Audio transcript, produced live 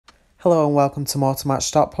Hello and welcome to Motor Match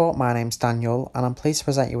Stockport. My name's Daniel and I'm pleased to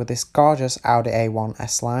present you with this gorgeous Audi A1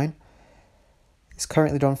 S-Line. It's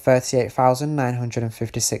currently done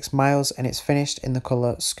 38,956 miles and it's finished in the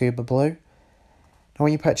colour Scuba Blue. Now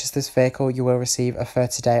when you purchase this vehicle you will receive a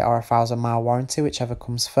 30-day or a 1,000-mile warranty, whichever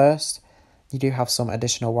comes first. You do have some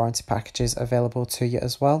additional warranty packages available to you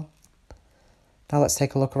as well. Now let's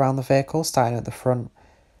take a look around the vehicle, starting at the front.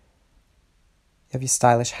 You have your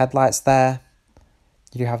stylish headlights there.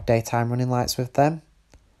 You do have daytime running lights with them.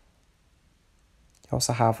 You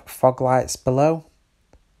also have fog lights below,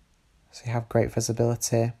 so you have great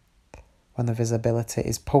visibility when the visibility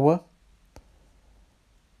is poor.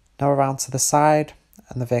 Now around to the side,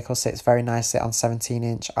 and the vehicle sits very nicely on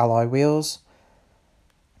 17-inch alloy wheels.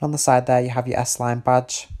 And on the side there you have your S-Line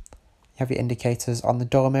badge, you have your indicators on the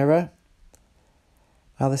door mirror.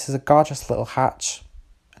 Now this is a gorgeous little hatch,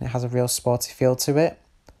 and it has a real sporty feel to it.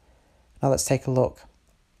 Now let's take a look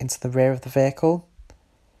into the rear of the vehicle.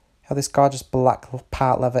 You have this gorgeous black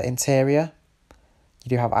part leather interior. You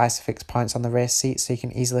do have ISOFIX points on the rear seat, so you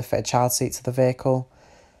can easily fit a child seat to the vehicle.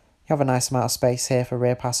 You have a nice amount of space here for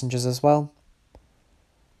rear passengers as well.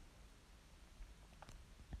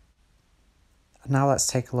 And now let's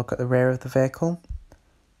take a look at the rear of the vehicle.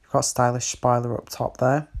 You've got a stylish spoiler up top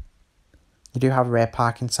there. You do have rear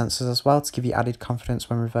parking sensors as well to give you added confidence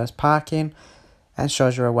when reverse parking, and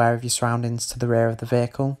ensures you're aware of your surroundings to the rear of the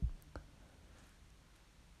vehicle.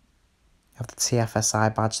 You have the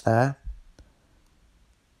TFSI badge there.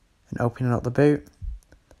 And opening up the boot,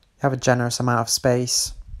 you have a generous amount of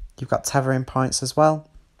space. You've got tethering points as well.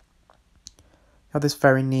 You have this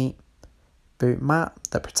very neat boot mat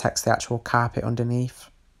that protects the actual carpet underneath.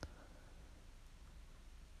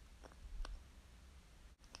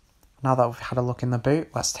 Now that we've had a look in the boot,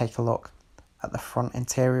 let's take a look at the front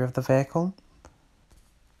interior of the vehicle.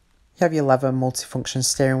 You have your leather multifunction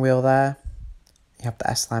steering wheel there. You have the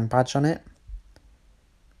S-Line badge on it.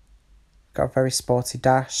 Got a very sporty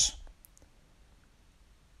dash.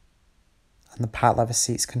 And the part leather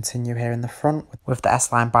seats continue here in the front with the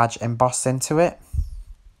S-Line badge embossed into it.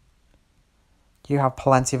 You have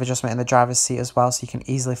plenty of adjustment in the driver's seat as well, so you can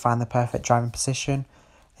easily find the perfect driving position,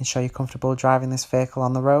 ensure you're comfortable driving this vehicle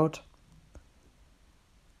on the road.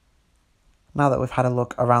 Now that we've had a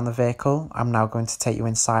look around the vehicle, I'm now going to take you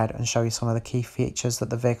inside and show you some of the key features that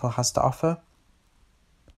the vehicle has to offer.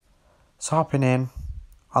 So hopping in,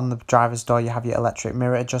 on the driver's door you have your electric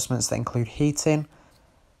mirror adjustments that include heating.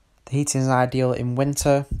 The heating is ideal in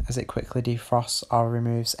winter as it quickly defrosts or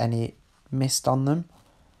removes any mist on them.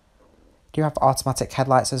 You do have automatic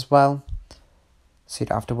headlights as well, so you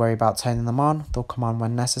don't have to worry about turning them on. They'll come on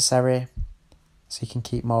when necessary, so you can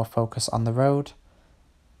keep more focus on the road.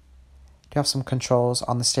 You have some controls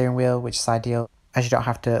on the steering wheel, which is ideal as you don't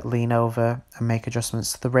have to lean over and make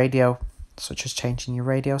adjustments to the radio, such as changing your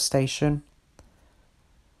radio station.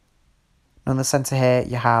 And on the centre here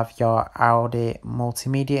you have your Audi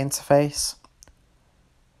multimedia interface.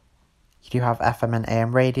 You do have FM and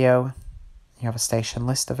AM radio. You have a station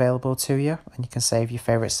list available to you, and you can save your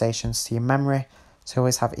favourite stations to your memory, so you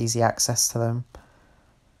always have easy access to them.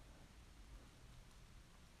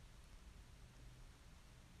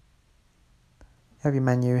 You have your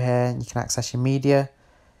menu here, and you can access your media.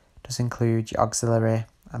 It does include your auxiliary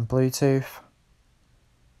and Bluetooth.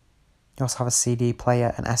 You also have a CD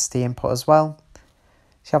player and SD input as well.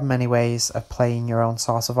 So you have many ways of playing your own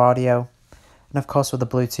source of audio. And of course with the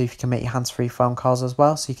Bluetooth you can make your hands-free phone calls as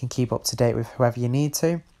well, so you can keep up to date with whoever you need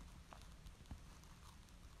to.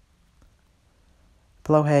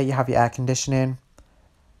 Below here you have your air conditioning,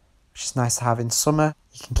 which is nice to have in summer.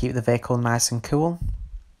 You can keep the vehicle nice and cool.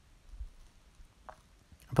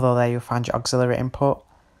 Below there you'll find your auxiliary input.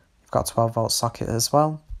 You've got a 12-volt socket as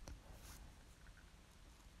well.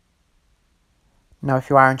 Now if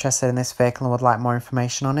you are interested in this vehicle and would like more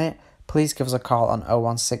information on it, please give us a call on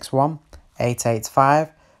 0161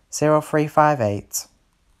 885 0358.